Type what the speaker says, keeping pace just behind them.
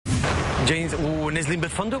جايين ونازلين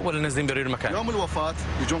بالفندق ولا نازلين بغير مكان؟ يوم الوفاة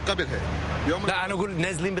يجون قبل هيك. لا أنا أقول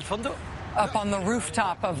نازلين بالفندق. Up on the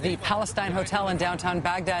rooftop of the Palestine Hotel in downtown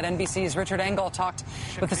Baghdad, NBC's Richard Engel talked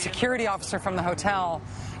with a security officer from the hotel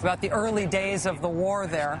about the early days of the war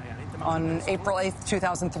there. On April 8th,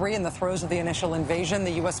 2003, in the throes of the initial invasion,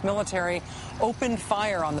 the U.S. military opened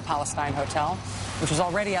fire on the Palestine Hotel, which was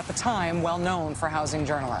already at the time well known for housing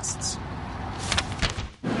journalists.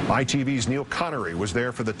 ITV's Neil Connery was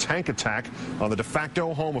there for the tank attack on the de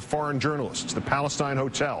facto home of foreign journalists, the Palestine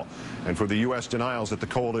Hotel, and for the U.S. denials that the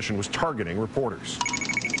coalition was targeting reporters.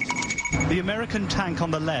 The American tank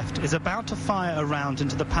on the left is about to fire a round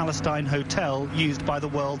into the Palestine Hotel used by the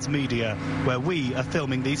world's media, where we are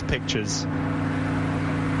filming these pictures.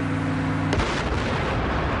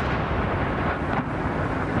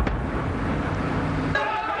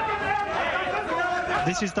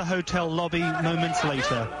 This is the hotel lobby moments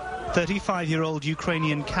later. 35-year-old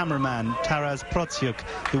Ukrainian cameraman Taras Protsyuk,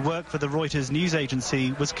 who worked for the Reuters news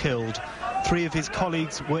agency, was killed. 3 of his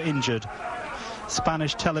colleagues were injured.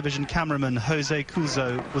 Spanish television cameraman Jose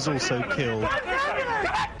Cuzo was also killed.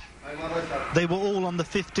 They were all on the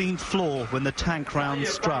 15th floor when the tank round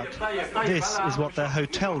struck. This is what their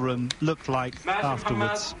hotel room looked like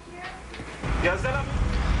afterwards.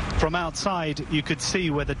 From outside, you could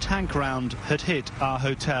see where the tank round had hit our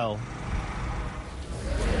hotel.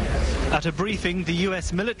 At a briefing, the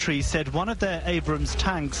US military said one of their Abrams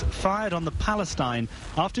tanks fired on the Palestine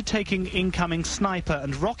after taking incoming sniper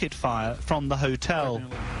and rocket fire from the hotel.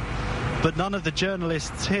 But none of the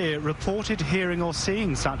journalists here reported hearing or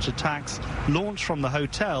seeing such attacks launched from the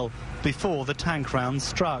hotel before the tank rounds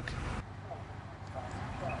struck.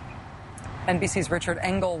 NBC's Richard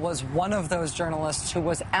Engel was one of those journalists who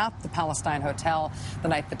was at the Palestine Hotel the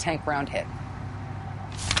night the tank round hit.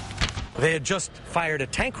 They had just fired a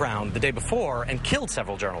tank round the day before and killed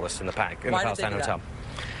several journalists in the Palestine Hotel.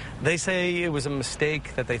 They say it was a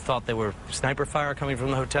mistake, that they thought they were sniper fire coming from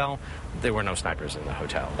the hotel. There were no snipers in the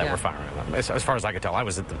hotel that were firing them. As far as I could tell, I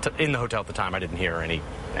was in the hotel at the time. I didn't hear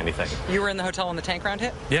anything. You were in the hotel when the tank round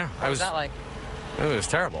hit? Yeah. What was that like? It was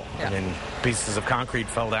terrible. Yeah. I mean, pieces of concrete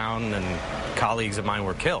fell down and colleagues of mine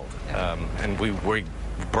were killed. Yeah. And we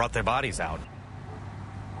brought their bodies out.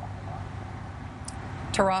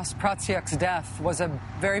 Taras Protsyuk's death was a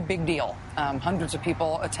very big deal. Hundreds of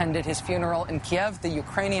people attended his funeral in Kiev. The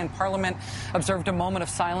Ukrainian parliament observed a moment of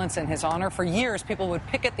silence in his honor. For years, people would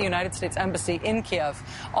picket the United States Embassy in Kiev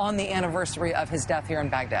on the anniversary of his death here in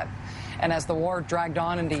Baghdad. And as the war dragged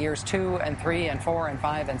on into years 2 and 3 and 4 and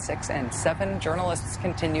 5 and 6 and 7, journalists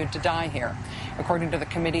continued to die here. According to the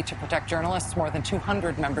Committee to Protect Journalists, more than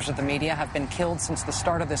 200 members of the media have been killed since the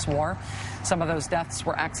start of this war. Some of those deaths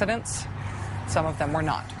were accidents. Some of them were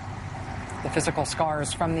not. The physical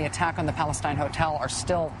scars from the attack on the Palestine Hotel are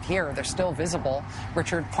still here. They're still visible.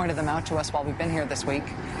 Richard pointed them out to us while we've been here this week.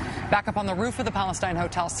 Back up on the roof of the Palestine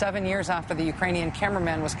Hotel 7 years after the Ukrainian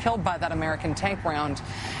cameraman was killed by that American tank round,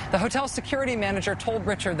 the hotel's security manager told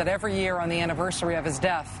Richard that every year on the anniversary of his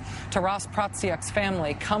death, Taras Protsyuk's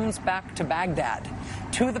family comes back to Baghdad,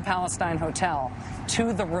 to the Palestine Hotel,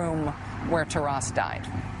 to the room where Taras died.